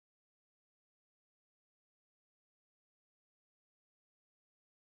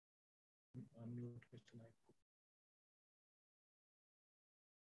Mr. Naik.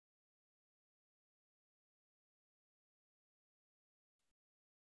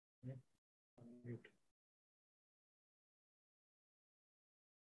 Unmute.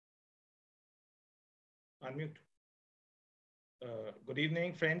 Unmute. Good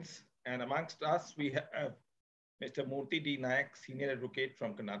evening, friends. And amongst us, we have Mr. Murthy D Naik, Senior Advocate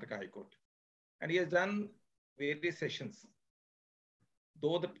from Karnataka High Court. And he has done various sessions.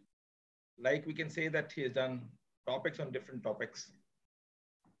 Though, like we can say that he has done topics on different topics,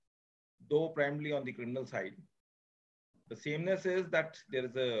 though primarily on the criminal side. The sameness is that there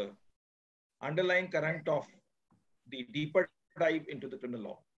is a underlying current of the deeper dive into the criminal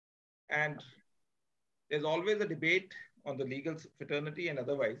law. And there's always a debate on the legal fraternity and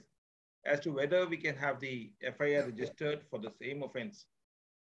otherwise as to whether we can have the FIR registered for the same offense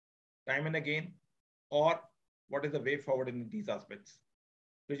time and again, or what is the way forward in these aspects.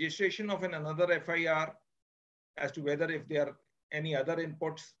 Registration of another FIR as to whether if there are any other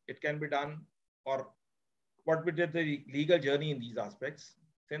inputs, it can be done, or what we did the legal journey in these aspects.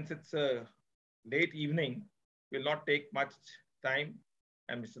 Since it's a late evening, will not take much time,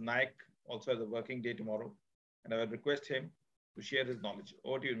 and Mr. Naik also has a working day tomorrow, and I will request him to share his knowledge.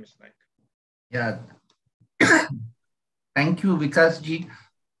 Over to you, Mr. Naik. Yeah. Thank you, Vikas ji.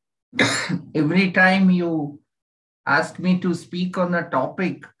 Every time you ask me to speak on a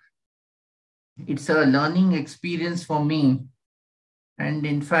topic, it's a learning experience for me. And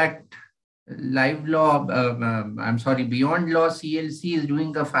in fact, Beyond Law CLC is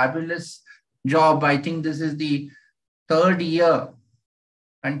doing a fabulous job. I think this is the third year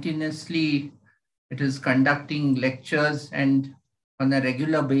continuously it is conducting lectures and on a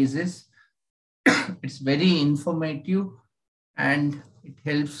regular basis. It's very informative and it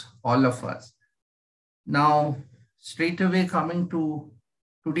helps all of us. Now, straight away coming to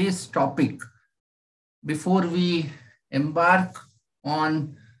today's topic, before we embark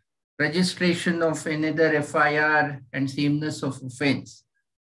on registration of another FIR and sameness of offense,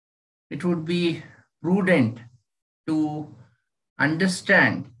 it would be prudent to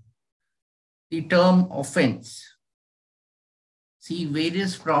understand the term offense. See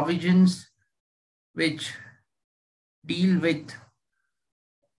various provisions which deal with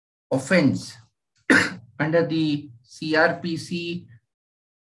offense under the cr.pc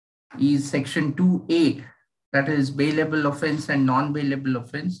is section 2A, that is bailable offense and non-bailable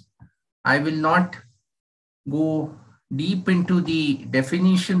offense. I will not go deep into the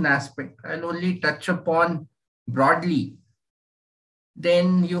definition aspect. I'll only touch upon broadly.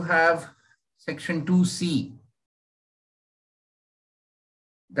 Then you have section 2C,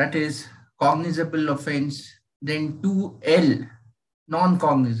 that is cognizable offense. Then 2L,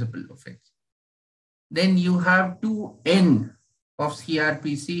 non-cognizable offense. Then you have 2N of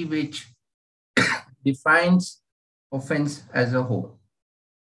cr.pc, which defines offense as a whole.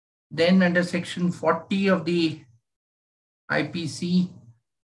 Then under section 40 of the IPC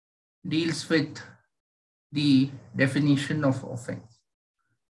deals with the definition of offense.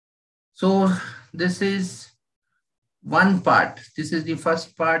 So this is one part. This is the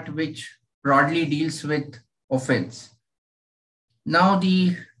first part which broadly deals with offense. Now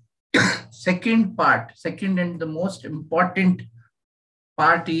the second and the most important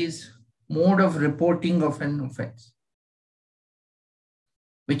part is mode of reporting of an offense,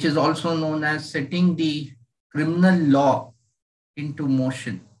 which is also known as setting the criminal law into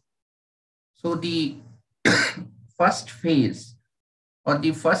motion. So the first phase or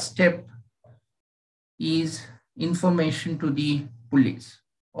the first step is information to the police,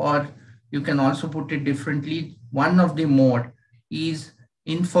 or you can also put it differently. One of the mode is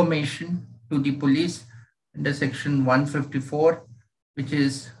information to the police under section 154, which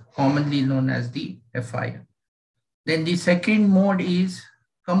is commonly known as the FIR. Then the second mode is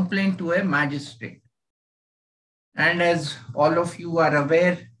complaint to a magistrate. And as all of you are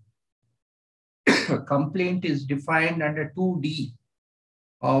aware, complaint is defined under 2D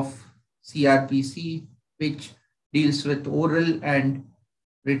of cr.pc, which deals with oral and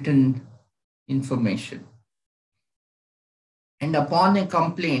written information. And upon a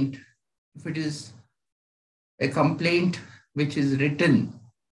complaint, if it is a complaint which is written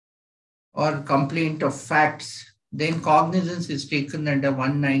or complaint of facts, then cognizance is taken under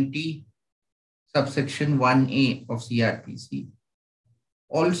 190 subsection 1A of cr.pc.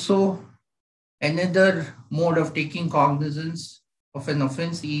 Also, another mode of taking cognizance of an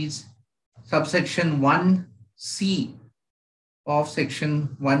offense is subsection 1C of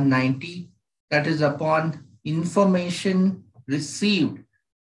section 190, that is upon information received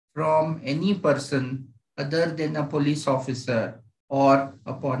from any person other than a police officer or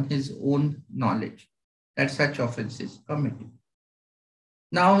upon his own knowledge that such offense is committed.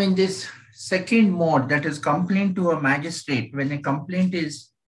 Now, in this second mode, that is complaint to a magistrate, when a complaint is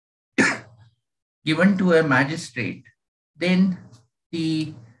given to a magistrate, then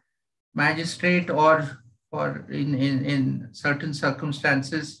the magistrate or in certain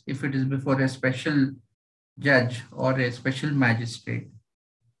circumstances, if it is before a special judge or a special magistrate,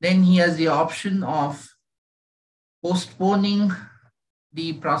 then he has the option of postponing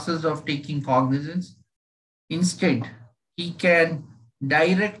the process of taking cognizance. Instead, he can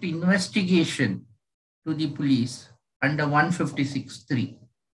direct investigation to the police under 156(3).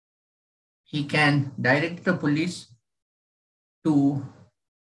 He can direct the police to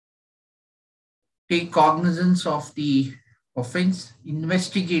take cognizance of the offense,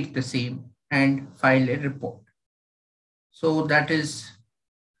 investigate the same, and file a report. So that is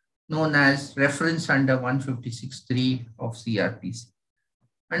known as reference under 156(3) of cr.pc.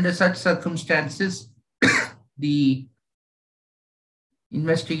 Under such circumstances, the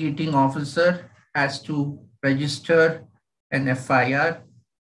investigating officer has to register an FIR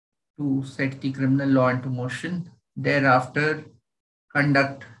to set the criminal law into motion. Thereafter,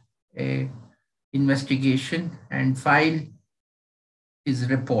 conduct a investigation and file his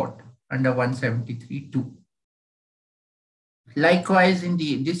report under 173(2). Likewise,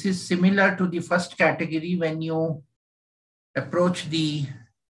 this is similar to the first category. When you approach the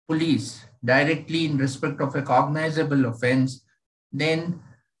police directly in respect of a cognizable offense, then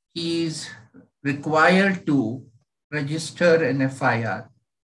he is required to register an FIR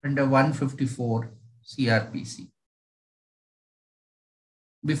under 154 cr.pc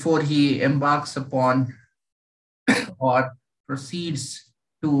before he embarks upon or proceeds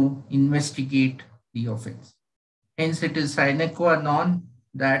to investigate the offense. Hence, it is sine qua non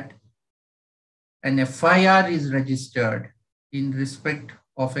that an FIR is registered in respect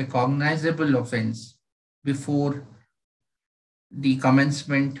of a cognizable offense before the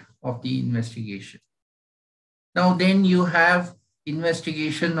commencement of the investigation. Now, then you have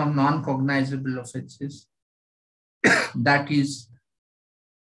investigation of non-cognizable offenses that is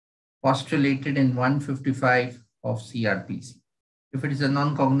postulated in 155 of cr.pc. If it is a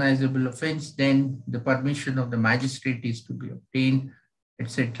non-cognizable offense, then the permission of the magistrate is to be obtained,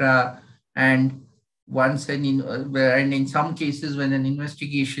 etc. And in some cases, when an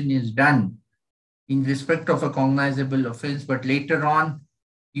investigation is done in respect of a cognizable offense, but later on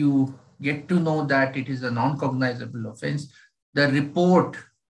you get to know that it is a non-cognizable offense, the report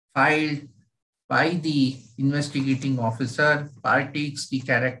filed by the investigating officer partakes the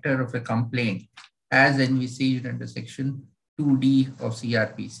character of a complaint as envisaged under section 2D of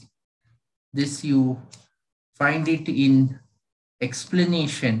cr.pc. This you find it in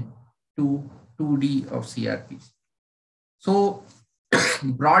explanation to 2D of cr.pc. So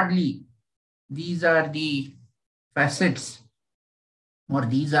broadly, these are the facets, or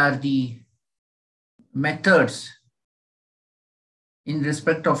these are the methods in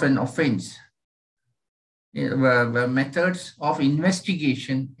respect of an offense, methods of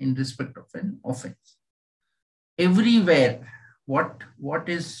investigation in respect of an offense. Everywhere, what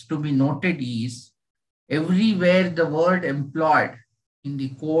is to be noted is, everywhere the word employed in the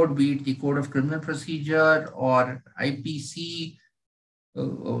code, be it the Code of Criminal Procedure or IPC,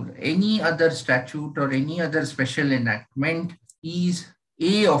 or any other statute or any other special enactment, is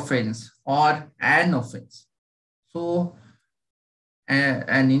a offense or an offense. So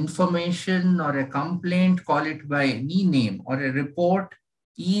an information or a complaint, call it by any name, or a report,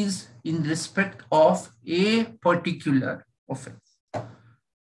 is in respect of a particular offense.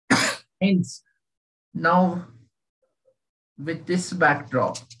 Hence, now with this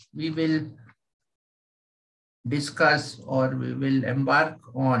backdrop, we will discuss, or we will embark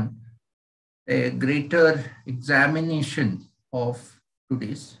on a greater examination of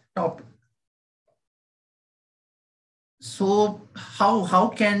today's topic. So how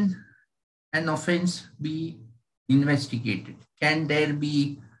can an offense be investigated? Can there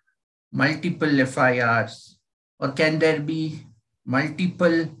be multiple FIRs, or can there be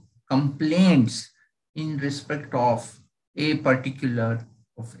multiple complaints in respect of a particular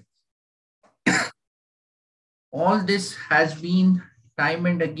offense? All this has been time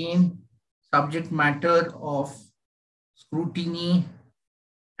and again subject matter of scrutiny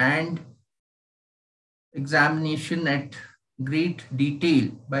and examination at great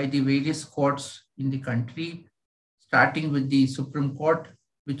detail by the various courts in the country, starting with the Supreme Court,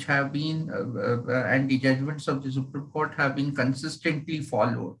 which have been, and the judgments of the Supreme Court have been consistently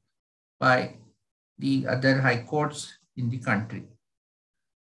followed by the other high courts in the country.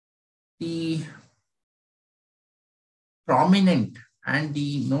 The prominent and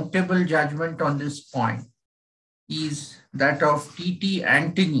the notable judgment on this point is that of T.T.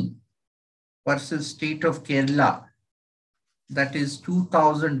 Antony versus State of Kerala, that is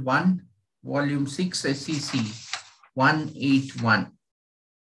 2001, volume 6, SEC 181.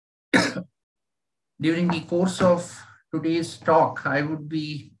 During the course of today's talk, I would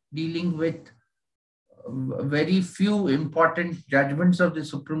be dealing with very few important judgments of the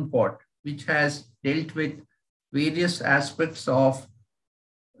Supreme Court, which has dealt with various aspects of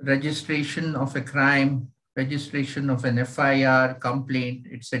registration of a crime, registration of an FIR, complaint,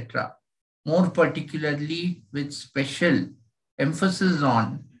 etc. More particularly with special emphasis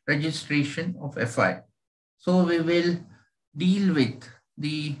on registration of FIR. So we will deal with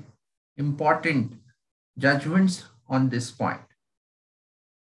the important judgments on this point.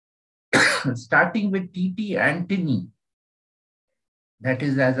 Starting with T.T. Antony, that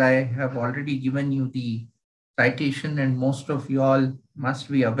is, as I have already given you the citation and most of you all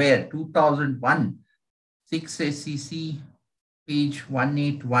must be aware, 2001, 6 SEC, page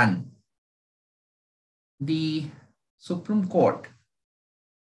 181. The Supreme Court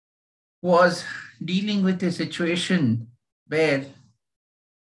was dealing with a situation where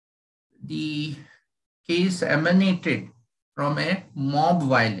the case emanated from a mob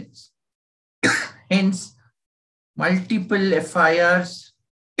violence. Hence, multiple FIRs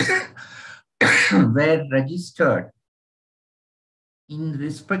were registered in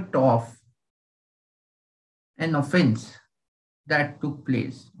respect of an offense that took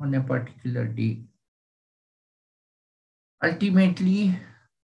place on a particular day. Ultimately,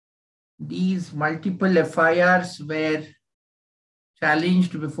 these multiple FIRs were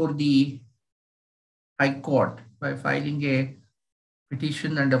challenged before the High Court by filing a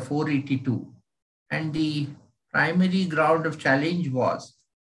petition under 482. And the primary ground of challenge was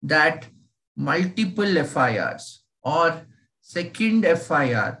that multiple FIRs or second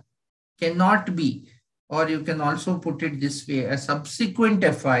FIR cannot be, or you can also put it this way, a subsequent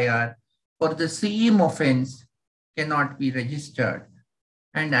FIR for the same offense cannot be registered.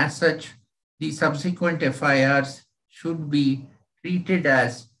 And as such, the subsequent FIRs should be treated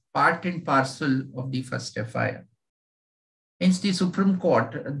as part and parcel of the first FIR. Hence, the Supreme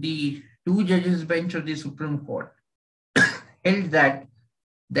Court, the two judges bench of the Supreme Court held that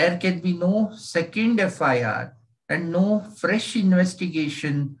there can be no second FIR and no fresh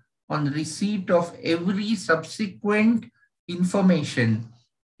investigation on receipt of every subsequent information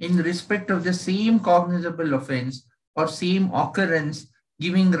in respect of the same cognizable offense or same occurrence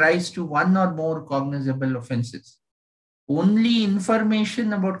giving rise to one or more cognizable offenses. Only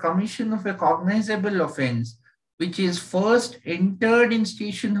information about commission of a cognizable offense which is first entered in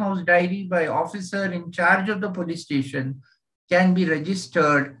station house diary by officer in charge of the police station can be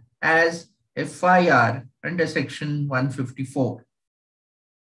registered as FIR under section 154.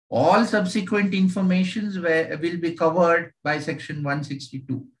 All subsequent informations will be covered by section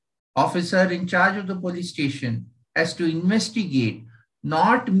 162. Officer in charge of the police station has to investigate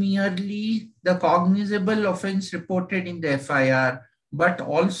not merely the cognizable offense reported in the FIR, but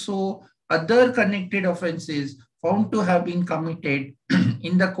also other connected offenses found to have been committed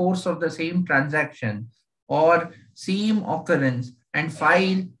in the course of the same transaction or same occurrence and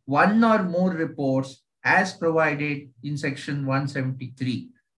file one or more reports as provided in section 173.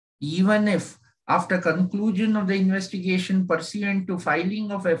 Even if after conclusion of the investigation pursuant to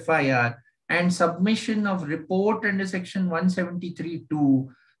filing of FIR and submission of report under section 173(2),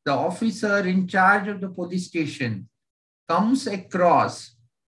 the officer in charge of the police station comes across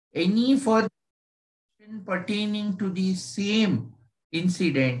any further pertaining to the same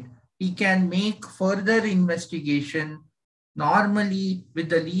incident, he can make further investigation, normally with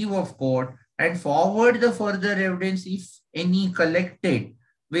the leave of court, and forward the further evidence, if any, collected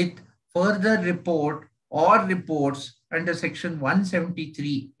with further report or reports under section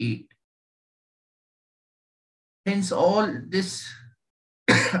 173(8). Hence, all this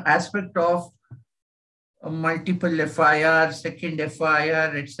aspect of multiple FIR, second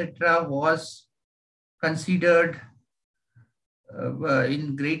FIR, etc., was considered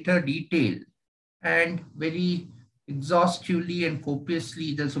in greater detail and very exhaustively and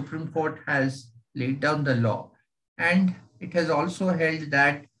copiously. The Supreme Court has laid down the law, and it has also held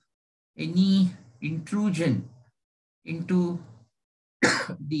that any intrusion into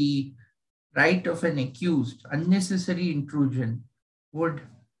the right of an accused, unnecessary intrusion, would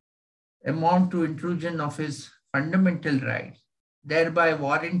amount to intrusion of his fundamental rights, thereby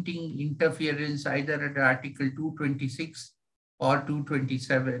warranting interference either under Article 226 or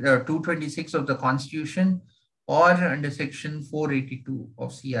 227 or 226 of the Constitution or under Section 482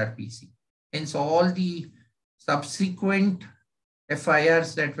 of cr.pc. Hence, all the subsequent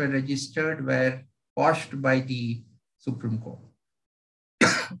FIRs that were registered were quashed by the Supreme Court.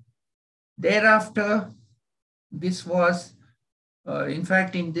 Thereafter, this was, in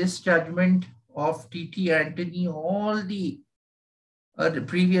fact, in this judgment of T.T. Anthony, all the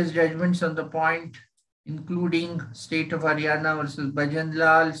previous judgments on the point, including State of Haryana versus Bhajan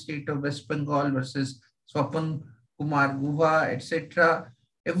Lal, State of West Bengal versus Swapan Kumar Guha, etc.,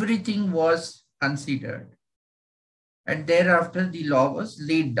 everything was considered. And thereafter, the law was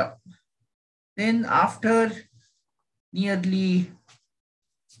laid down. Then after nearly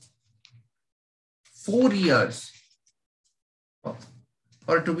 4 years,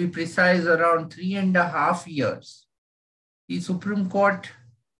 or to be precise, around 3.5 years, the Supreme Court,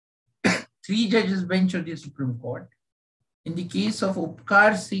 3 judges bench of the Supreme Court, in the case of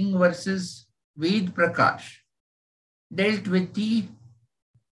Upkar Singh versus Ved Prakash, dealt with the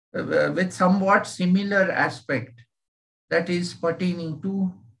with somewhat similar aspect, that is pertaining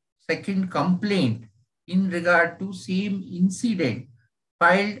to second complaint in regard to same incident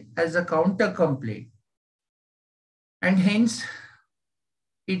filed as a counter complaint. And hence,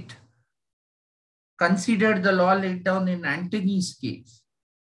 it considered the law laid down in Anthony's case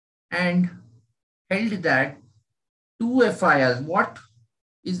and held that 2 FIRs, what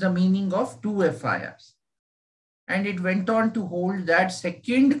is the meaning of 2 FIRs? And it went on to hold that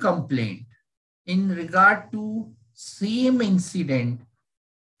second complaint in regard to same incident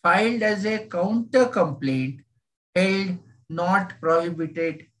filed as a counter complaint held not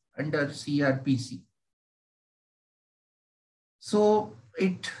prohibited under cr.pc. So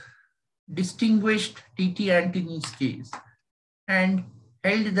it distinguished T.T. Anthony's case and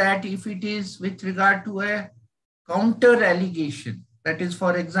held that if it is with regard to a counter allegation, that is,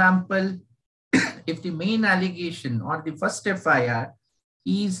 for example, if the main allegation or the first FIR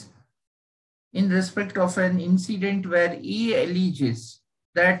is in respect of an incident where A alleges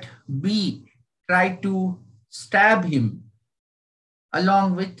that B tried to stab him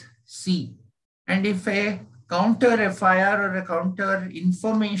along with C, and if a counter FIR or a counter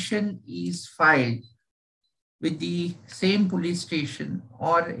information is filed with the same police station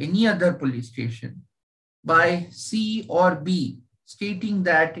or any other police station by C or B, stating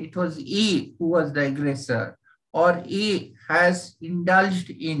that it was A who was the aggressor, or A has indulged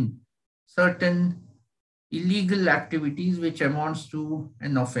in certain illegal activities which amounts to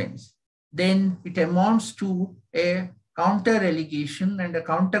an offense, then it amounts to a counter allegation and a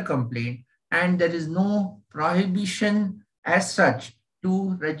counter complaint, and there is no prohibition as such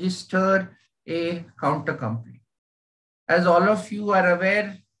to register a counter complaint. As all of you are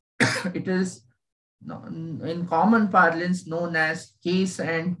aware, it is in common parlance known as case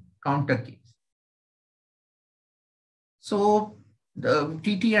and counter case. So the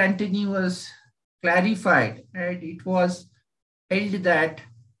T.T. Anthony was clarified, and it was held that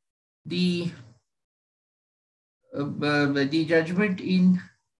the judgment in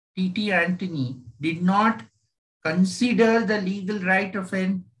T.T. Anthony did not consider the legal right of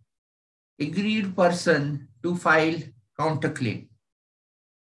an aggrieved person to file counterclaim.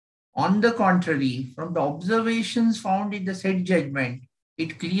 On the contrary, from the observations found in the said judgment,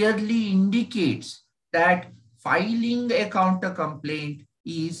 it clearly indicates that filing a counter complaint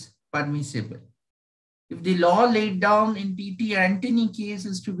is permissible. If the law laid down in T.T. Anthony case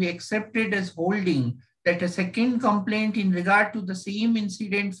is to be accepted as holding that a second complaint in regard to the same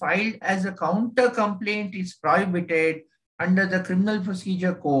incident filed as a counter complaint is prohibited under the Criminal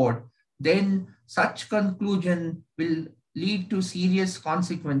Procedure Code, then such conclusion will lead to serious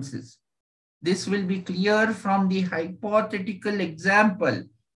consequences. This will be clear from the hypothetical example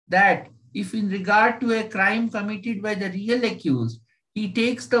that if in regard to a crime committed by the real accused, he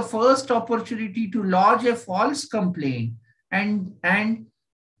takes the first opportunity to lodge a false complaint and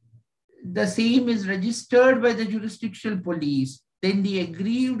the same is registered by the jurisdictional police, then the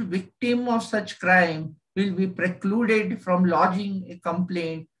aggrieved victim of such crime will be precluded from lodging a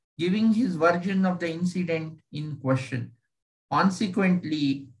complaint giving his version of the incident in question.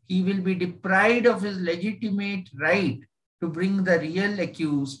 Consequently, he will be deprived of his legitimate right to bring the real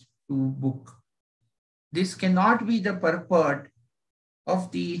accused to book. This cannot be the purport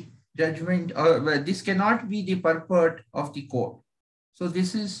of the judgment, or this cannot be the purport of the court. So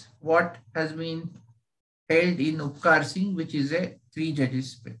this is what has been held in Upkar Singh, which is a 3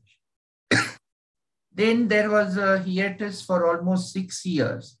 judges bench. Then there was a hiatus for almost 6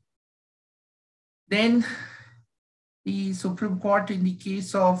 years. Then the Supreme Court in the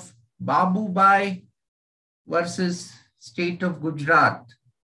case of Babu Bhai versus State of Gujarat,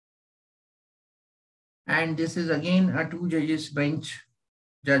 and this is again a 2 judges bench,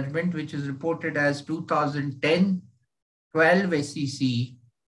 judgment, which is reported as 2010 12 SEC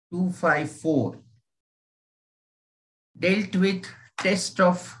 254, dealt with test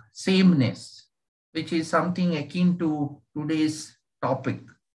of sameness, which is something akin to today's topic.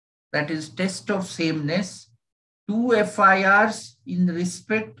 That is test of sameness, two FIRs in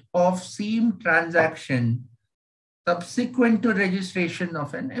respect of same transaction subsequent to registration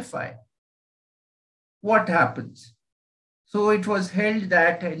of an FIR. What happens? So it was held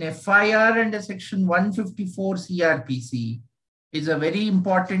that an FIR under section 154 cr.pc is a very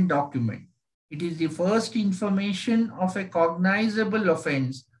important document. It is the first information of a cognizable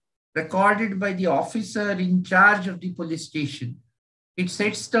offense recorded by the officer in charge of the police station. It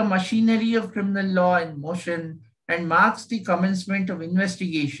sets the machinery of criminal law in motion and marks the commencement of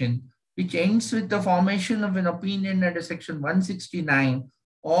investigation, which ends with the formation of an opinion under section 169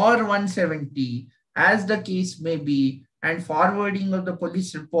 or 170, as the case may be, and forwarding of the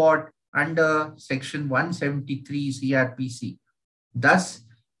police report under section 173 CRPC. Thus,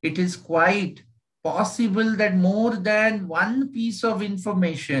 it is quite possible that more than one piece of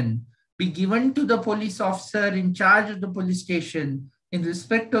information be given to the police officer in charge of the police station in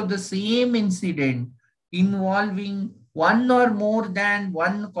respect of the same incident involving one or more than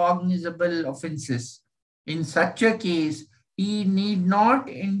one cognizable offenses. In such a case, he need not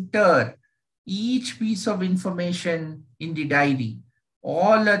enter each piece of information in the diary.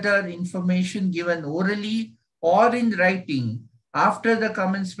 All other information given orally or in writing after the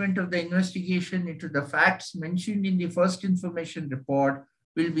commencement of the investigation into the facts mentioned in the first information report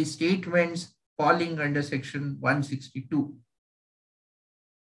will be statements falling under section 162.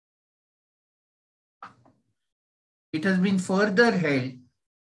 It has been further held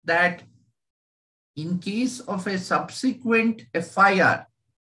that in case of a subsequent FIR,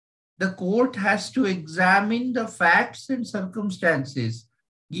 the court has to examine the facts and circumstances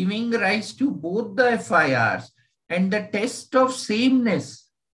giving rise to both the FIRs and the test of sameness.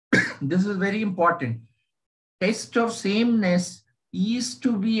 This is very important. Test of sameness is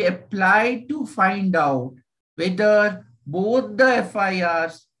to be applied to find out whether both the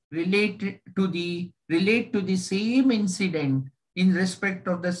FIRs relate to the same incident in respect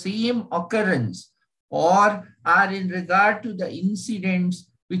of the same occurrence, or are in regard to the incidents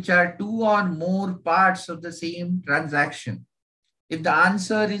which are two or more parts of the same transaction. If the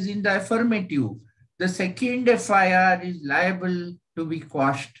answer is in the affirmative, the second FIR is liable to be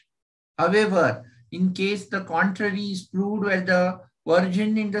quashed. However, in case the contrary is proved where the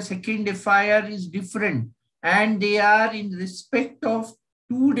version in the second FIR is different and they are in respect of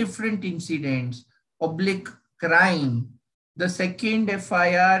two different incidents, crime, the second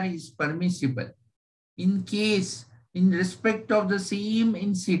FIR is permissible. In case in respect of the same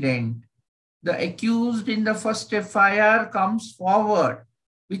incident, the accused in the first FIR comes forward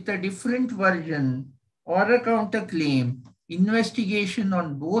with a different version or a counterclaim, investigation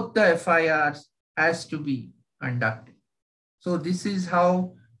on both the FIRs has to be conducted. So this is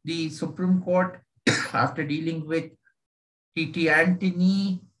how the Supreme Court, after dealing with T.T.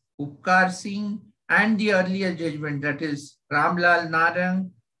 Antony, Upkar Singh, and the earlier judgment, that is Ramlal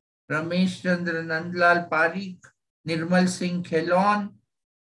Narang, Ramesh Chandra Nandlal Parikh, Nirmal Singh Khelon,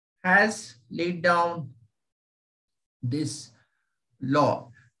 has laid down this law.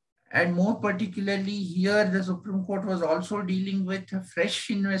 And more particularly here, the Supreme Court was also dealing with a fresh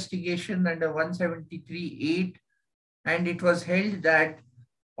investigation under 173(8), and it was held that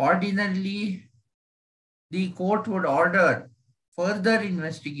ordinarily the court would order further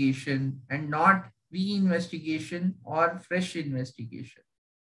investigation and not re-investigation or fresh investigation.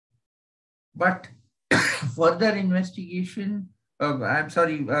 But further investigation,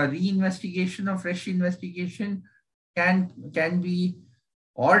 re-investigation or fresh investigation can be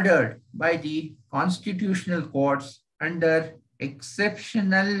ordered by the constitutional courts under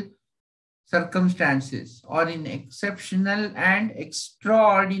exceptional circumstances or in exceptional and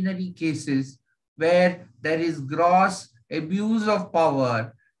extraordinary cases where there is gross abuse of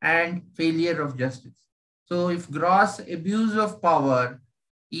power and failure of justice. So if gross abuse of power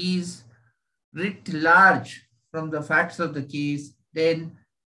is writ large from the facts of the case, then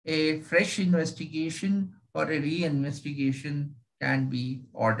a fresh investigation or a re-investigation can be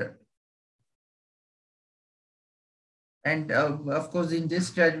ordered. And of course, in this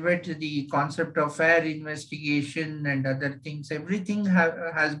judgment, the concept of fair investigation and other things, everything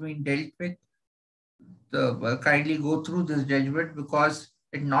has been dealt with. Kindly go through this judgment because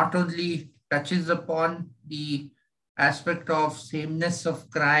it not only touches upon the aspect of sameness of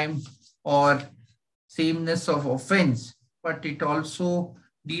crime or sameness of offense, but it also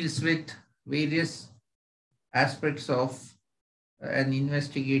deals with various aspects of an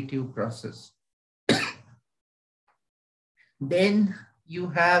investigative process. Then you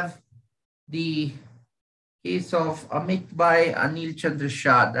have the case of Amit by Anil Chandra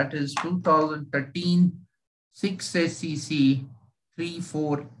Shah, that is 2013 6 SCC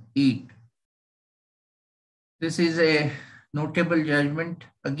 348. This is a notable judgment,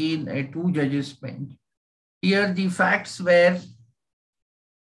 again a two judges bench. Here the facts were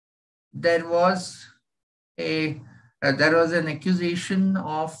there was an accusation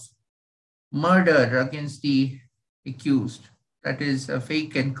of murder against the accused, that is a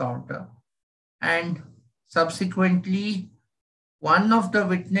fake encounter, and subsequently one of the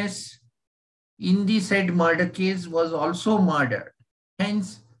witness in the said murder case was also murdered.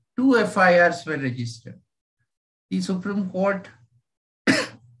 Hence, two FIRs were registered. The Supreme Court,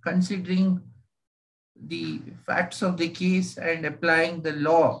 considering the facts of the case and applying the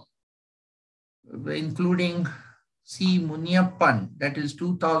law, including C. Muniappan, that is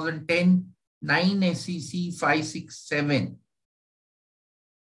 2010 9 SEC 567,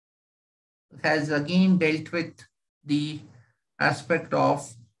 has again dealt with the aspect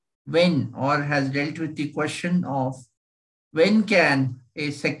of when, or has dealt with the question of when can a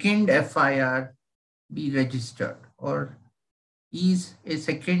second FIR be registered, or is a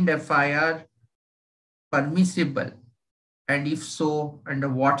second FIR permissible, and if so, under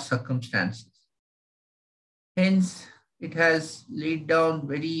what circumstances. Hence, it has laid down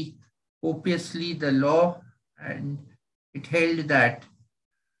very copiously the law, and it held that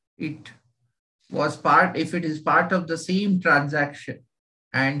it was part, if it is part of the same transaction,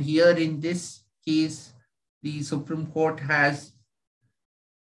 and here in this case, the Supreme Court has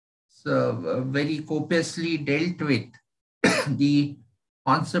very copiously dealt with the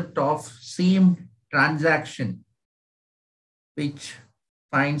concept of same transaction, which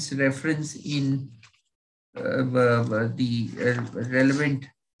finds reference in the relevant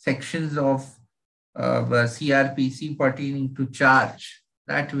sections of cr.pc pertaining to charge,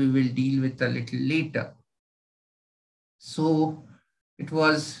 that we will deal with a little later. So it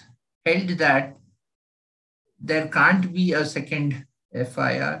was held that there can't be a second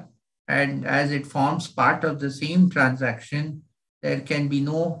FIR, and as it forms part of the same transaction, there can be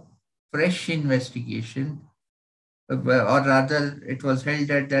no fresh investigation, or rather it was held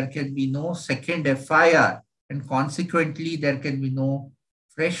that there can be no second FIR, and consequently there can be no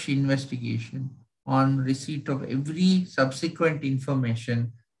fresh investigation on receipt of every subsequent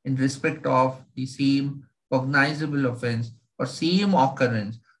information in respect of the same cognizable offense or same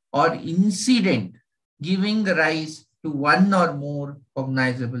occurrence or incident giving rise to one or more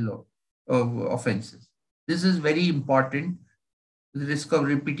cognizable offenses. This is very important. With risk of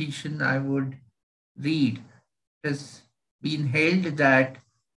repetition, I would read. It has been held that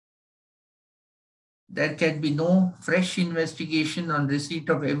there can be no fresh investigation on receipt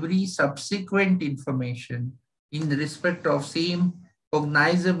of every subsequent information in respect of same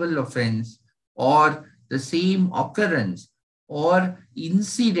cognizable offense or the same occurrence or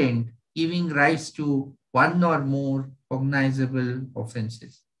incident giving rise to one or more cognizable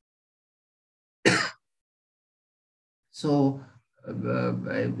offenses. So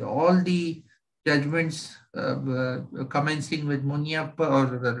all the judgments commencing with Muniappa,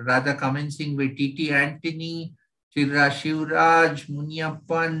 or rather commencing with T.T. Antony, Chirra Shivraj,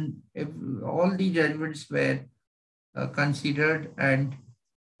 Muniappan, all the judgments were considered, and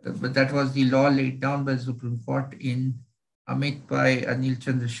that was the law laid down by the Supreme Court in Amit by Anil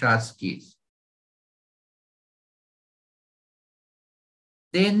Chandra Shah's case.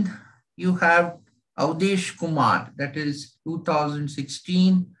 Then you have Avdesh Kumar, that is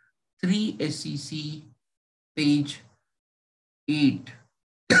 2016, 3 SEC, page 8.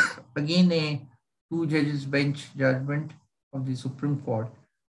 Again, a two judges bench judgment of the Supreme Court.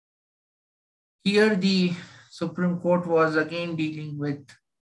 Here, the Supreme Court was again dealing with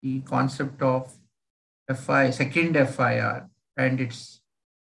the concept of second FIR and its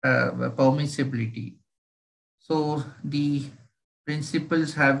permissibility. So the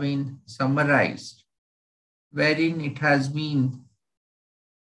principles have been summarized, wherein it has been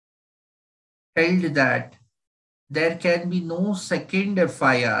held that there can be no second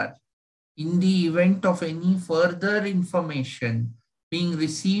FIR in the event of any further information being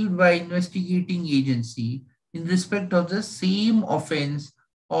received by investigating agency in respect of the same offense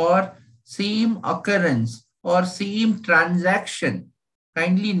or same occurrence or same transaction.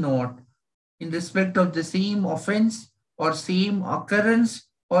 Kindly note, in respect of the same offense or same occurrence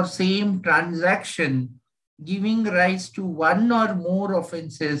or same transaction giving rise to one or more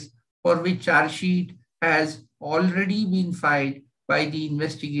offenses for which charge sheet has already been filed by the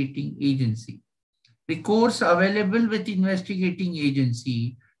investigating agency. recourse available with investigating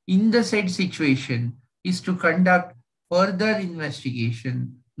agency in the said situation is to conduct further investigation,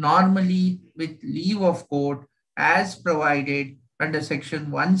 normally with leave of court as provided under section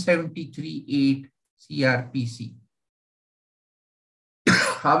 173(8) cr.pc.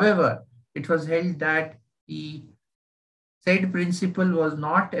 However, it was held that the said principle was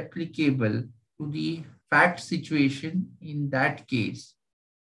not applicable to the fact situation in that case,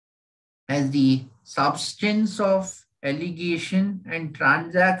 as the substance of allegation and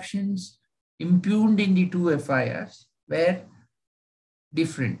transactions impugned in the two FIRs were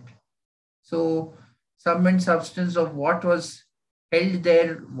different. So, sum and substance of what was held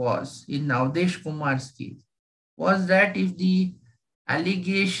there was, in Navdesh Kumar's case, was that if the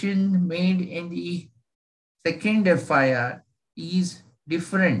allegation made in the second FIR is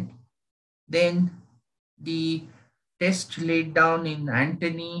different, then the test laid down in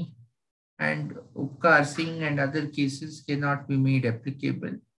Antony and Upkar Singh and other cases cannot be made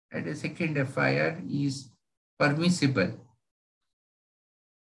applicable, and a second FIR is permissible.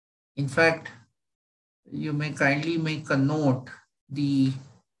 In fact, you may kindly make a note, the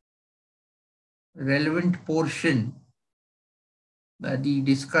relevant portion, the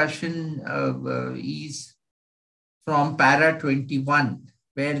discussion is from para 21,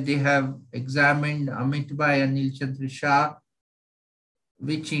 where they have examined Amit Bhai Anil Chandra Shah,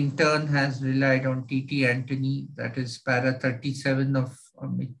 which in turn has relied on T.T. Antony, that is para 37 of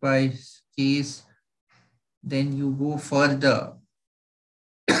Amit Bhai's case. Then you go further,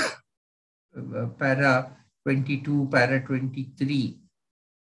 para 22, para 23.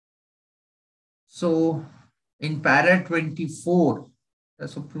 So in para 24, the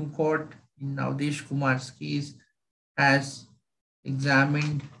Supreme Court in Navdesh Kumar's case has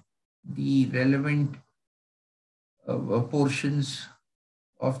examined the relevant portions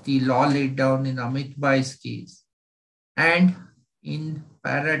of the law laid down in Amit Bhai's case. And in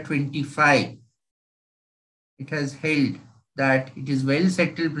para 25, it has held that it is well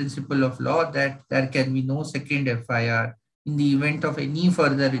settled principle of law that there can be no second FIR in the event of any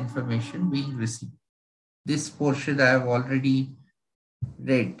further information being received. This portion I have already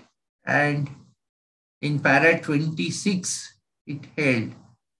read. And in para 26, it held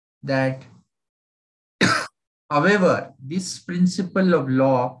that, however, this principle of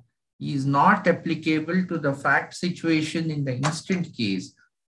law is not applicable to the fact situation in the instant case,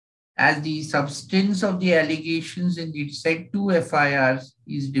 as the substance of the allegations in the said two FIRs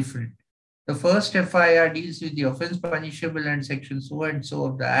is different. The first FIR deals with the offense punishable and section so and so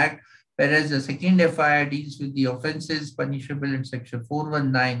of the Act, whereas the second FIR deals with the offenses punishable in section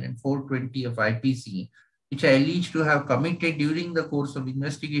 419 and 420 of IPC, which are alleged to have committed during the course of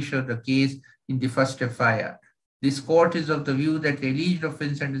investigation of the case in the first FIR. This court is of the view that the alleged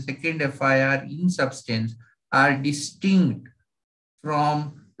offense and the second FIR in substance are distinct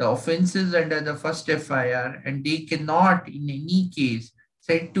from the offenses under the first FIR, and they cannot in any case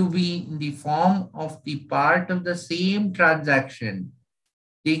said to be in the form of the part of the same transaction.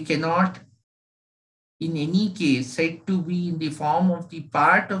 They cannot in any case said to be in the form of the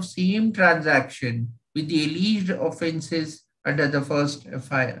part of same transaction with the alleged offenses under the first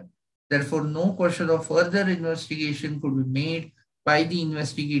FIR. Therefore, no question of further investigation could be made by the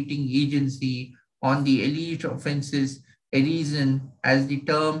investigating agency on the alleged offenses arisen, as the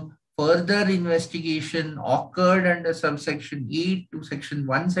term further investigation occurred under subsection 8 to section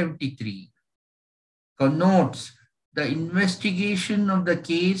 173 connotes the investigation of the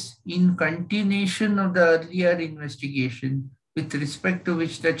case in continuation of the earlier investigation with respect to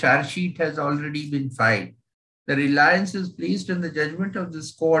which the charge sheet has already been filed. The reliance is placed on the judgment of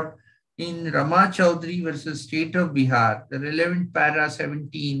this court in Rama Chaudhary versus State of Bihar. The relevant para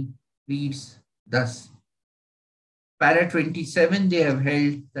 17 reads thus. Para 27, they have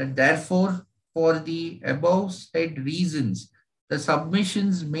held that therefore, for the above said reasons, the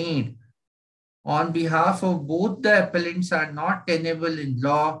submissions made on behalf of both the appellants are not tenable in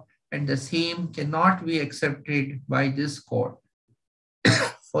law, and the same cannot be accepted by this court.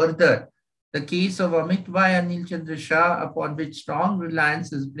 Further, the case of Amit Bhai Anil Chandra Shah, upon which strong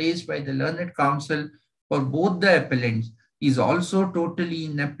reliance is placed by the learned counsel for both the appellants, is also totally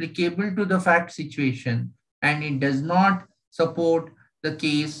inapplicable to the fact situation, and it does not support the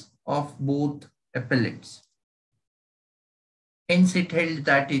case of both appellants. Hence, it held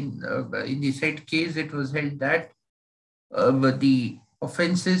that in the said case, it was held that the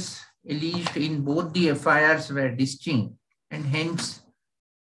offences alleged in both the FIRs were distinct, and hence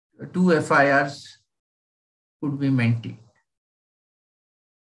two FIRs could be maintained.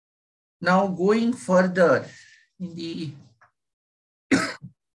 Now, going further, in the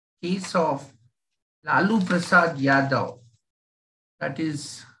case of Lalu Prasad Yadav, that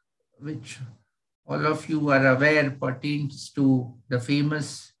is, which all of you are aware pertains to the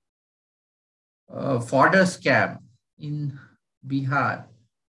famous fodder scam in Bihar,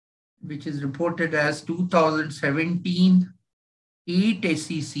 which is reported as 2017 8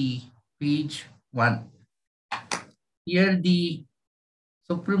 SEC, page 1. Here, the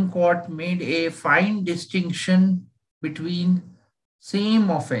Supreme Court made a fine distinction between same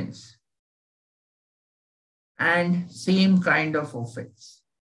offense and same kind of offense.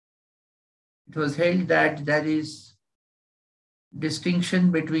 It was held that there is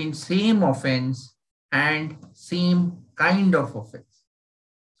distinction between same offense and same kind of offense.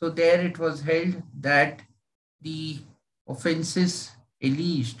 So there it was held that the offenses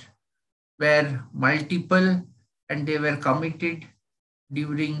alleged were multiple and they were committed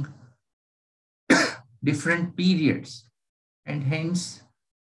during different periods, and hence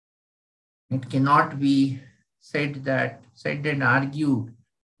it cannot be said and argued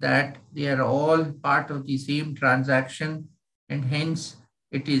that they are all part of the same transaction, and hence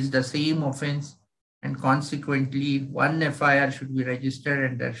it is the same offense, and consequently one FIR should be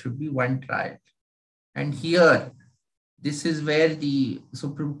registered and there should be one trial. And here, this is where the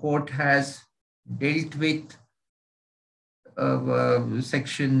Supreme Court has dealt with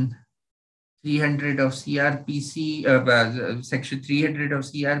section 300 of cr.pc, section 300 of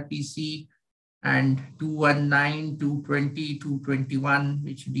cr.pc, and 219, 220, 221,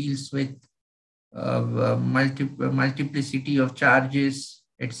 which deals with multiplicity of charges,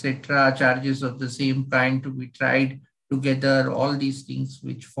 etc., charges of the same kind to be tried together, all these things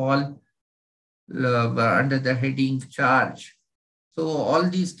which fall under the heading charge. So all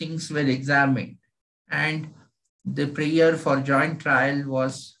these things were examined, and the prayer for joint trial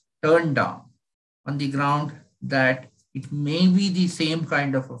was turned down on the ground that it may be the same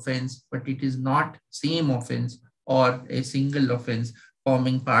kind of offense, but it is not same offense or a single offense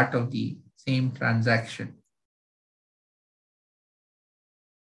forming part of the same transaction.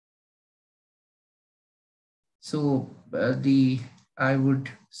 So I would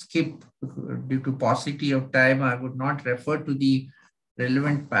skip due to paucity of time. I would not refer to the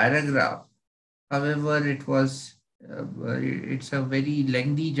relevant paragraph. However, it's a very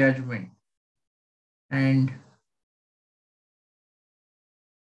lengthy judgment, and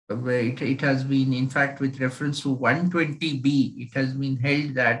it has been, in fact, with reference to 120B, it has been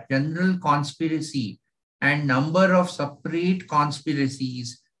held that general conspiracy and number of separate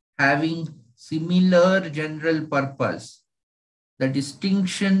conspiracies having similar general purpose. The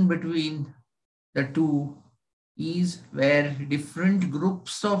distinction between the two is where different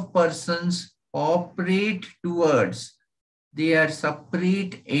groups of persons operate towards their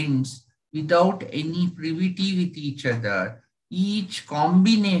separate ends without any privity with each other. Each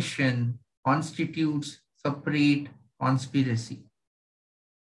combination constitutes separate conspiracy.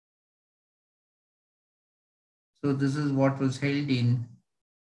 So this is what was held in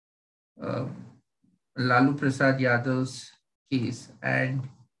Lalu Prasad Yadav's case, and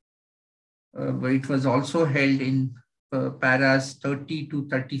it was also held in paras 30 to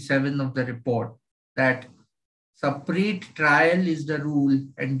 37 of the report that separate trial is the rule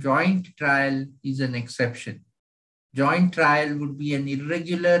and joint trial is an exception. Joint trial would be an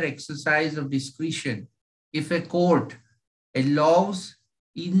irregular exercise of discretion if a court allows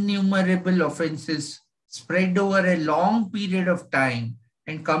innumerable offenses spread over a long period of time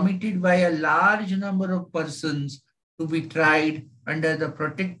and committed by a large number of persons to be tried under the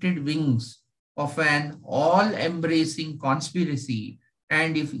protected wings of an all-embracing conspiracy.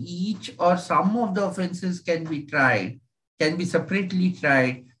 And if each or some of the offenses can be separately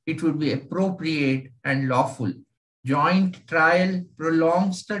tried, it would be appropriate and lawful. Joint trial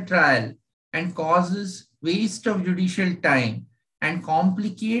prolongs the trial and causes waste of judicial time and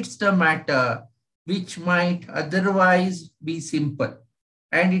complicates the matter, which might otherwise be simple,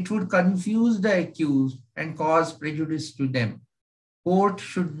 and it would confuse the accused and cause prejudice to them. Court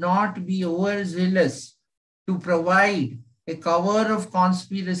should not be overzealous to provide a cover of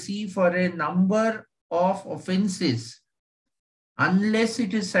conspiracy for a number of offenses unless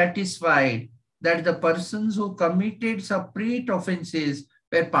it is satisfied that the persons who committed separate offenses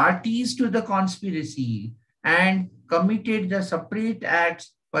were parties to the conspiracy and committed the separate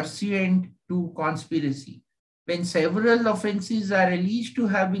acts pursuant to conspiracy. When several offenses are alleged to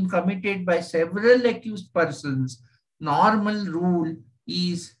have been committed by several accused persons, normal rule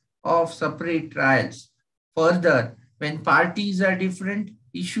is of separate trials. Further, when parties are different,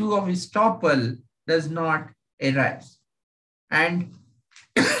 issue of estoppel does not arise. And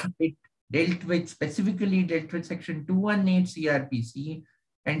it specifically dealt with section 218 CRPC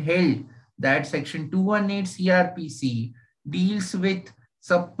and held that Section 218 cr.pc deals with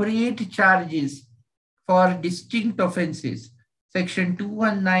separate charges for distinct offenses. Section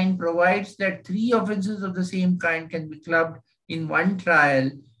 219 provides that 3 offenses of the same kind can be clubbed in one trial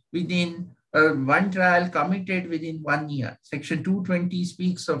committed within 1 year. Section 220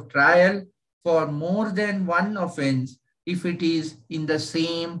 speaks of trial for more than one offense if it is in the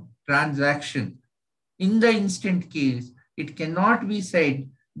same transaction. In the instant case, it cannot be said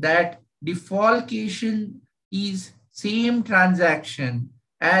that defalcation is same transaction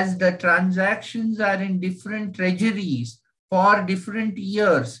as the transactions are in different treasuries for different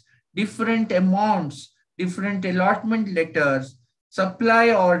years, different amounts, different allotment letters,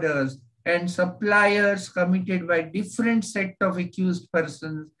 supply orders, and suppliers committed by different set of accused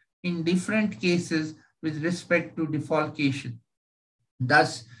persons in different cases with respect to defalcation.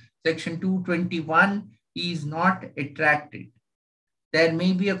 Thus, Section 221 is not attracted. There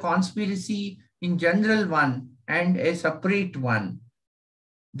may be a conspiracy in general one and a separate one.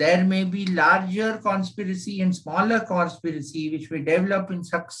 There may be larger conspiracy and smaller conspiracy which will develop in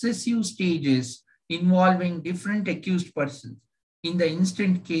successive stages involving different accused persons. In the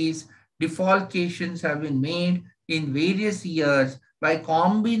instant case, defalcations have been made in various years by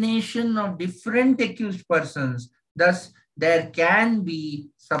combination of different accused persons. Thus, there can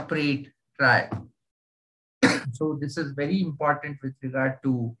be separate trial. So this is very important with regard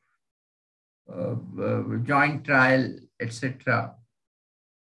to joint trial, etc.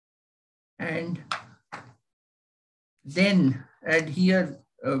 And then, and here,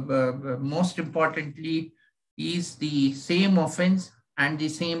 most importantly, is the same offense and the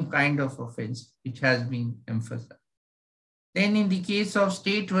same kind of offense, which has been emphasized. Then in the case of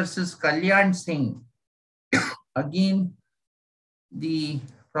State versus Kalyan Singh, again, the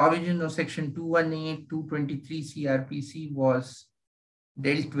provision of Section 218, 223 cr.pc was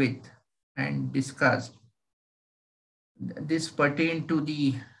dealt with and discussed. This pertained to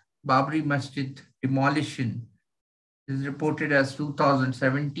the Babri Masjid demolition. It is reported as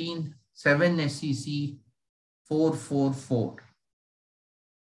 2017, 7 SEC 444.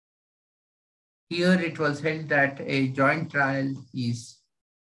 Here it was held that a joint trial is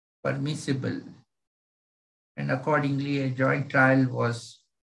permissible, and accordingly a joint trial was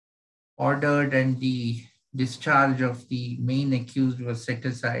ordered and the discharge of the main accused was set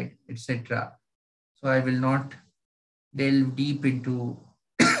aside, etc. So I will not delve deep into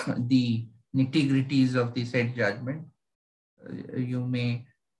the nitty-gritties of the said judgment. You may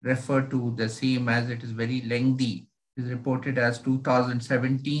refer to the same as it is very lengthy. It is reported as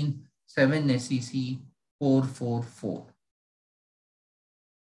 2017, 7 SEC 444.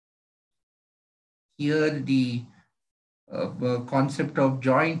 Here the concept of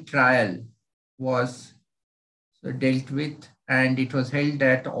joint trial was dealt with, and it was held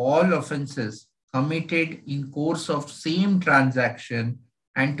that all offenses committed in course of same transaction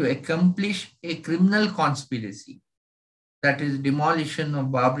and to accomplish a criminal conspiracy, that is demolition of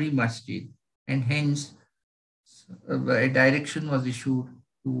Babri Masjid, and hence a direction was issued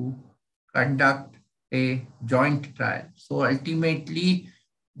to conduct a joint trial. So ultimately,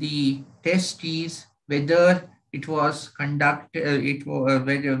 the test is whether it was conducted,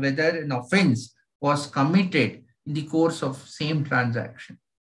 whether an offense was committed in the course of same transaction.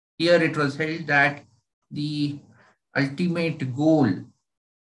 Here it was held that the ultimate goal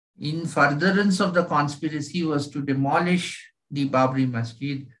in furtherance of the conspiracy was to demolish the Babri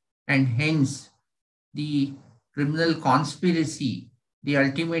Masjid, and hence the criminal conspiracy, the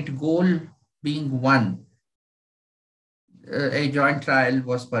ultimate goal being one, a joint trial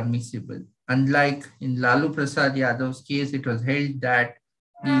was permissible. Unlike in Lalu Prasad Yadav's case, it was held that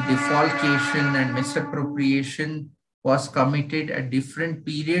the defalcation and misappropriation was committed at different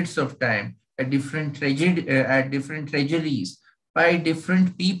periods of time, at different treasuries, by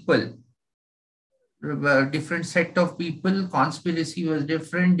different people, different set of people. Conspiracy was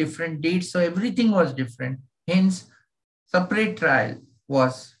different, different dates, so everything was different. Hence, separate trial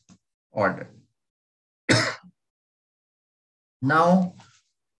was ordered. Now,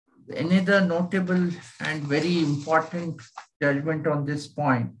 another notable and very important judgment on this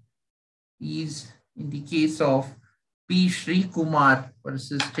point is in the case of P. Sri Kumar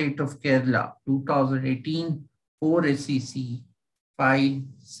versus State of Kerala, 2018, 4 SEC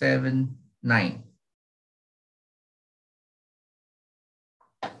 579.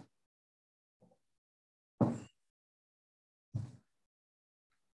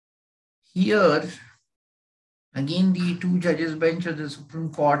 Here, again, the two judges bench of the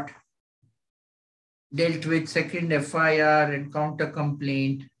Supreme Court dealt with second FIR and counter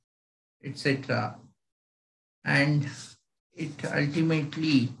complaint, etc. And it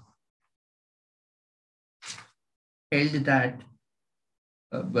ultimately held that,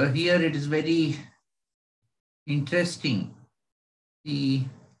 but here it is very interesting. The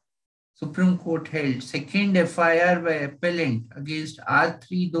Supreme Court held second FIR by appellant against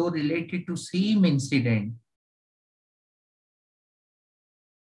R3, though related to same incident,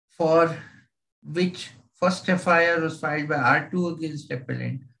 for which first FIR was filed by R2 against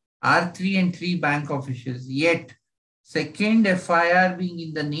appellant, R3 and 3 bank officials, yet second FIR being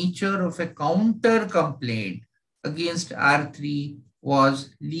in the nature of a counter complaint against R3 was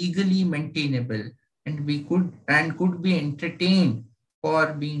legally maintainable and could be entertained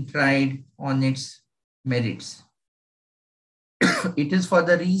for being tried on its merits. It is for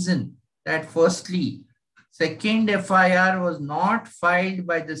the reason that firstly, second FIR was not filed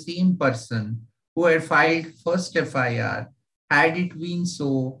by the same person who had filed first FIR. Had it been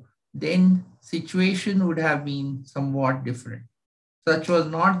so, then situation would have been somewhat different. Such was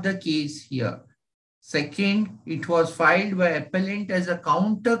not the case here. Second, it was filed by appellant as a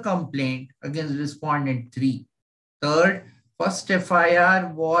counter complaint against respondent 3. Third, first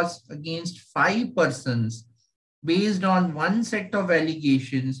FIR was against 5 persons based on one set of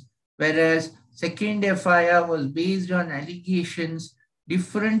allegations, whereas second FIR was based on allegations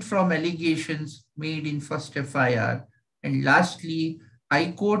different from allegations made in first FIR. And lastly,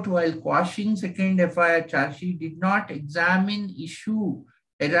 High Court, while quashing second FIR charge sheet, did not examine issue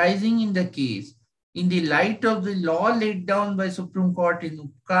arising in the case in the light of the law laid down by Supreme Court in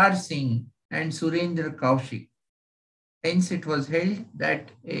Upkar Singh and Surendra Kaushik. Hence, it was held that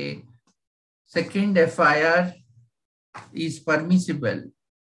a second FIR is permissible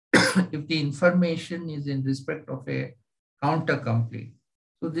if the information is in respect of a counter complaint.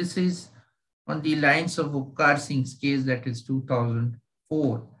 So this is on the lines of Upkar Singh's case, that is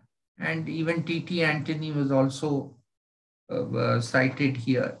 2004. And even T.T. Anthony was also cited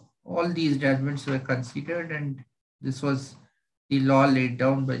here. All these judgments were considered, and this was the law laid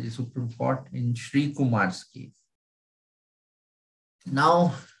down by the Supreme Court in Sri Kumar's case.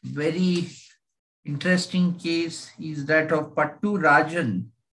 Now, very interesting case is that of Pattu Rajan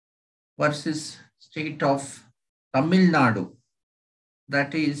versus state of Tamil Nadu.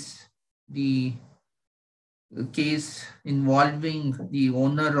 That is the case involving the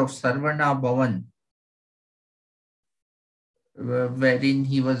owner of Sarvana Bhavan, wherein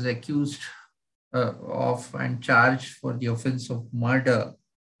he was accused of and charged for the offense of murder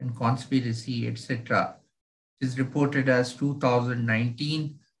and conspiracy, etc. It is reported as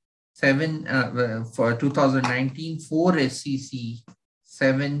 2019 for 2019 4 SCC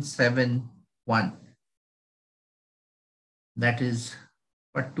 771. That is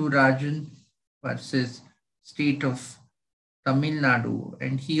Pattu Rajan versus state of Tamil Nadu.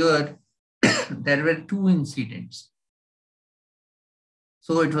 And here there were 2 incidents.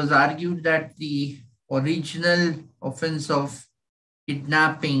 So it was argued that the original offense of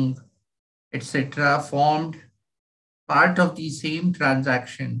kidnapping, etc., formed part of the same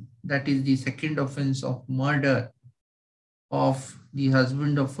transaction, that is the second offense of murder of the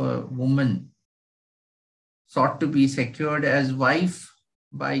husband of a woman sought to be secured as wife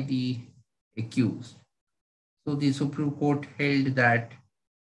by the accused. So the Supreme Court held that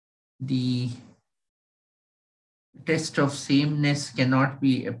the test of sameness cannot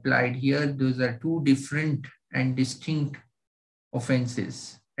be applied here. Those are 2 different and distinct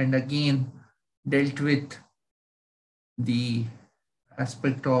offenses, and again dealt with the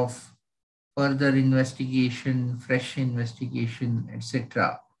aspect of further investigation, fresh investigation,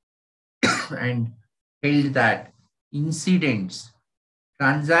 etc. and held that incidents,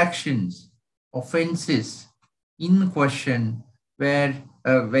 transactions, offenses in question were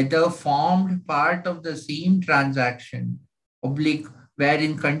whether formed part of the same transaction, oblique, were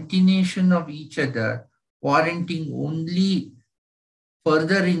in continuation of each other, warranting only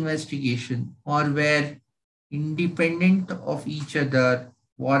further investigation, or were independent of each other,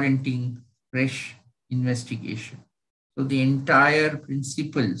 warranting fresh investigation. So the entire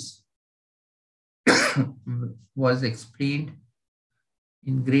principles was explained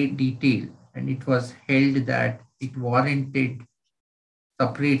in great detail, and it was held that it warranted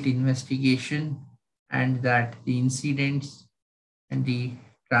separate investigation and that the incidents and the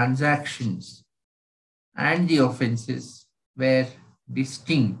transactions and the offenses were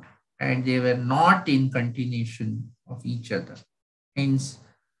distinct and they were not in continuation of each other. Hence,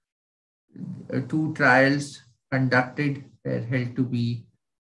 2 trials conducted were held to be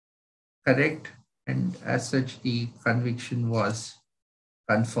correct, and as such the conviction was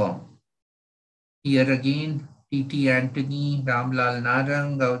confirmed. Here again, T.T. Anthony, Ramlal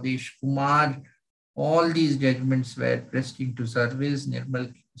Narang, Gaudesh Kumar, all these judgments were pressed into service,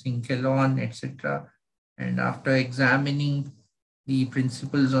 Nirmal Singh Kelon, etc. And after examining the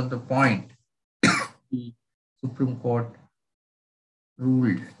principles on the point, the Supreme Court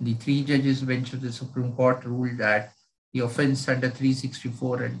ruled, the three judges bench of the Supreme Court ruled that the offense under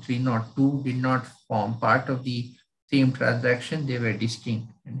 364 and 302 did not form part of the same transaction. They were distinct,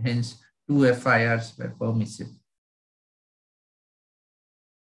 and hence two FIRs were permissible.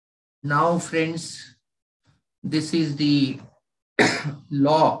 Now, friends, this is the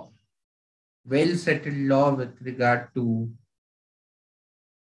law, well settled law with regard to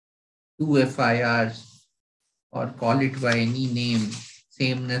two FIRs, or call it by any name,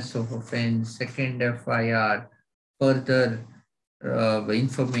 sameness of offense, second FIR, further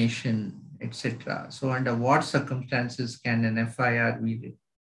information, etc. So under what circumstances can an FIR be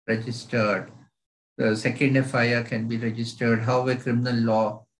registered? The second FIR can be registered, how a criminal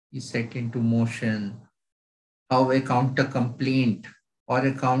law is set into motion, how a counter complaint or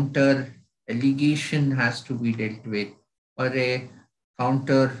a counter allegation has to be dealt with, or a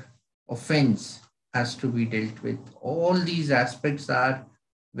counter offense has to be dealt with. All these aspects are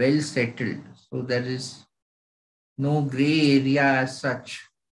well settled. So there is no gray area as such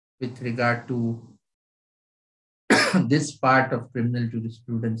with regard to this part of criminal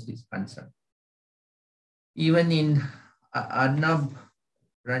jurisprudence is concerned. Even in Arnab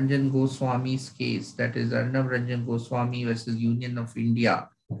Ranjan Goswami's case, that is Arnab Ranjan Goswami versus Union of India,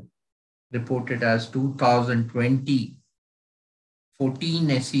 reported as 2020,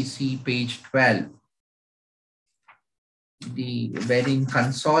 14 SEC, page 12, wherein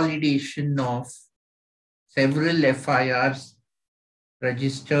consolidation of several FIRs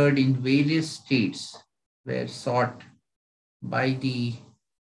registered in various states were sought by the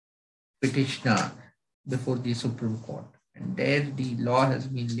petitioner before the Supreme Court. And there the law has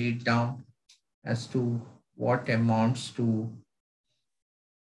been laid down as to what amounts to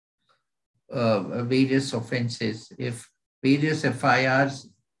various offenses. If various FIRs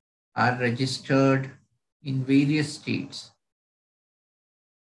are registered in various states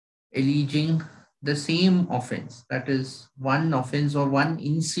alleging the same offense, that is one offense or one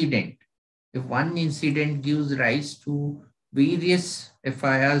incident. If one incident gives rise to various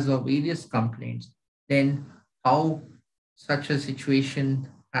FIRs or various complaints, then how such a situation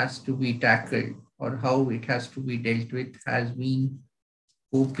has to be tackled or how it has to be dealt with has been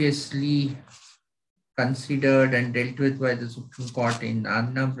copiously considered and dealt with by the Supreme Court in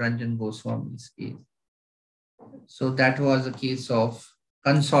Arnab Ranjan Goswami's case. So that was a case of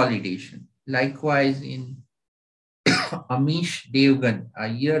consolidation. Likewise, in Amish Devgan, a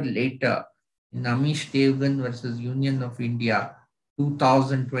year later, in Amish Devgan versus Union of India,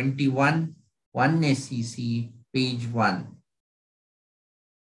 2021, 1 SEC, page 1.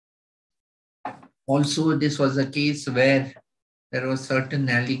 Also, this was a case where there were certain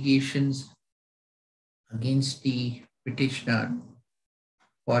allegations against the petitioner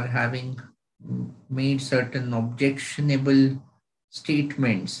for having made certain objectionable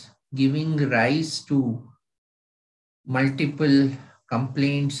statements, giving rise to multiple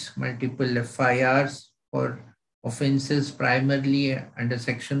complaints, multiple FIRs for offenses primarily under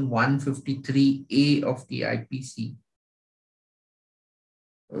section 153A of the IPC,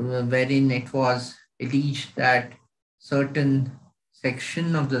 wherein it was alleged that certain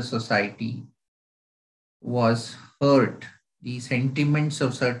section of the society was hurt. The sentiments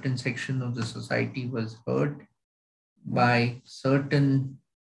of certain section of the society was hurt by certain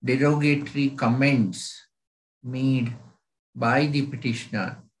derogatory comments made by the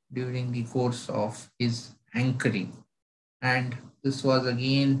petitioner during the course of his anchoring. And this was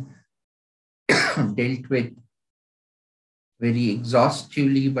again dealt with very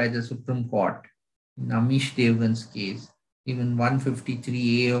exhaustively by the Supreme Court in Amish Devgan's case. Even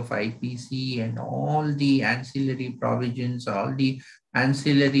 153A of IPC and all the ancillary provisions, all the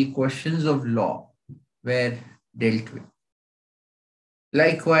ancillary questions of law were dealt with.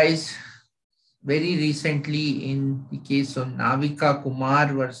 Likewise, very recently in the case of Navika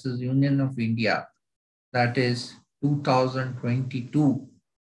Kumar versus Union of India, that is 2022,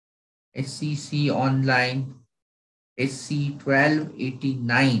 SEC Online, SC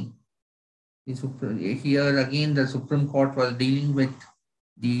 1289. Here again, the Supreme Court was dealing with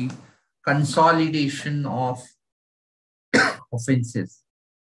the consolidation of offenses.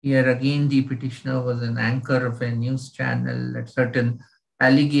 Here again, the petitioner was an anchor of a news channel, that certain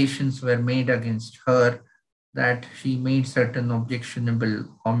allegations were made against her, that she made certain objectionable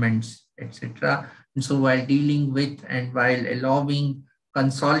comments, etc. And so while dealing with and while allowing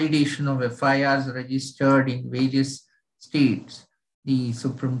consolidation of FIRs registered in various states, the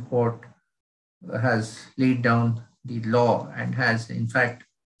Supreme Court has laid down the law and has in fact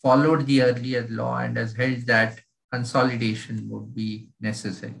followed the earlier law and has held that consolidation would be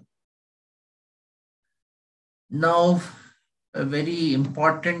necessary. Now, a very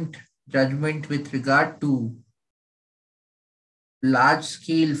important judgment with regard to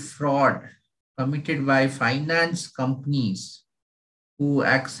large-scale fraud committed by finance companies who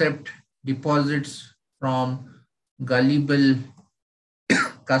accept deposits from gullible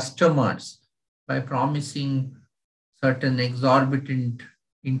customers by promising certain exorbitant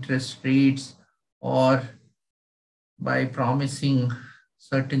interest rates or by promising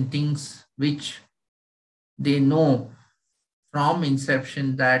certain things which they know from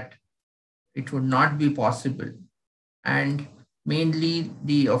inception that it would not be possible. And mainly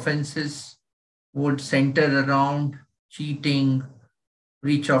the offenses would center around cheating,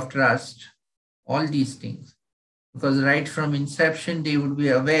 breach of trust, all these things. Because right from inception, they would be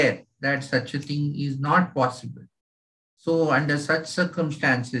aware that such a thing is not possible. So, under such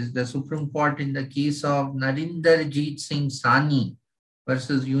circumstances, the Supreme Court, in the case of Narinderjeet Singh Sani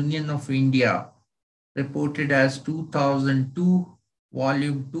versus Union of India, reported as 2002,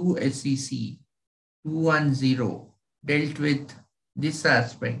 Volume 2 SEC 210, dealt with this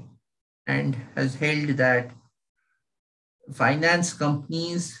aspect and has held that finance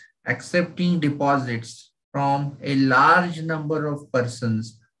companies accepting deposits from a large number of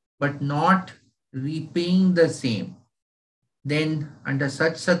persons but not repaying the same, then under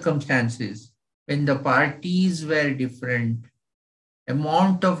such circumstances, when the parties were different,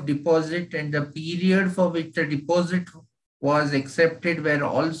 amount of deposit and the period for which the deposit was accepted were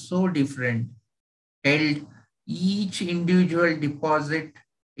also different, held each individual deposit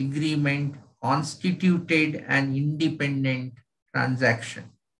agreement constituted an independent transaction.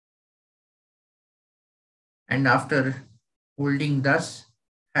 And after holding thus,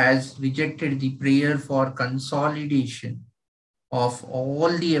 has rejected the prayer for consolidation of all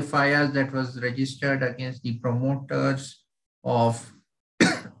the FIRs that was registered against the promoters of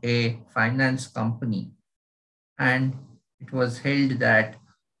a finance company. And it was held that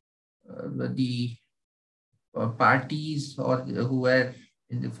the parties or who were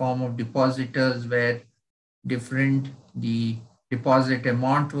in the form of depositors were different, the deposit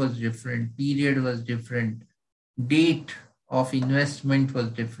amount was different, period was different, date of investment was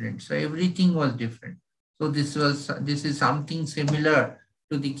different. So everything was different. So this is something similar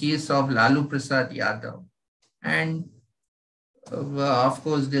to the case of Lalu Prasad Yadav. And of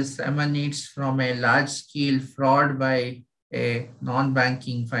course, this emanates from a large-scale fraud by a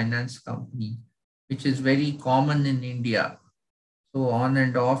non-banking finance company, which is very common in India. So on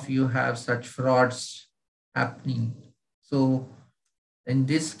and off, you have such frauds happening. So in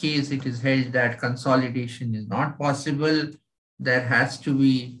this case, it is held that consolidation is not possible. There has to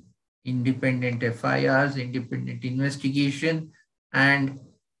be independent FIRs, independent investigation, and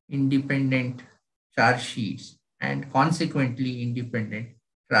independent charge sheets, and consequently independent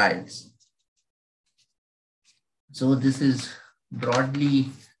trials. So this is broadly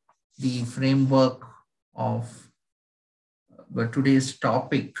the framework of today's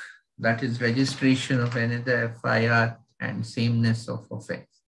topic, that is registration of another FIR and sameness of offense.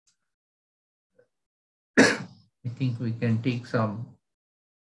 I think we can take some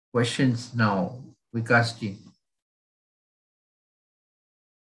questions now. Vikasji.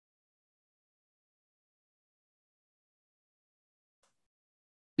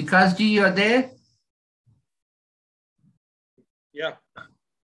 Vikasji, you are there? Yeah.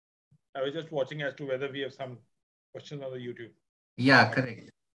 I was just watching as to whether we have some questions on the YouTube. Yeah, correct.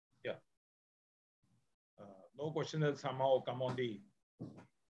 Yeah. No question has somehow come on the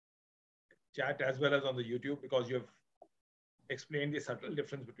chat as well as on the YouTube, because you have explained the subtle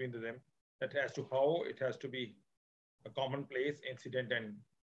difference between them, that as to how it has to be a commonplace incident and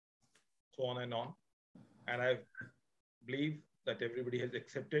so on and on. And I believe that everybody has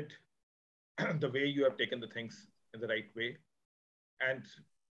accepted the way you have taken the things in the right way. And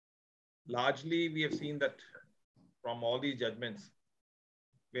largely, we have seen that from all these judgments,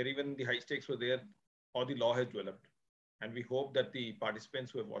 where even the high stakes were there, how the law has developed. And we hope that the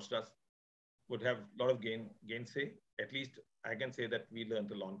participants who have watched us would have a lot of gainsay. At least I can say that we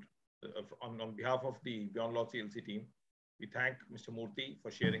learned a lot. On behalf of the Beyond Law CLC team, we thank Mr. Murthy for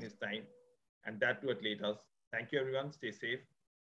sharing his time, and that too at late hours. Thank you, everyone. Stay safe.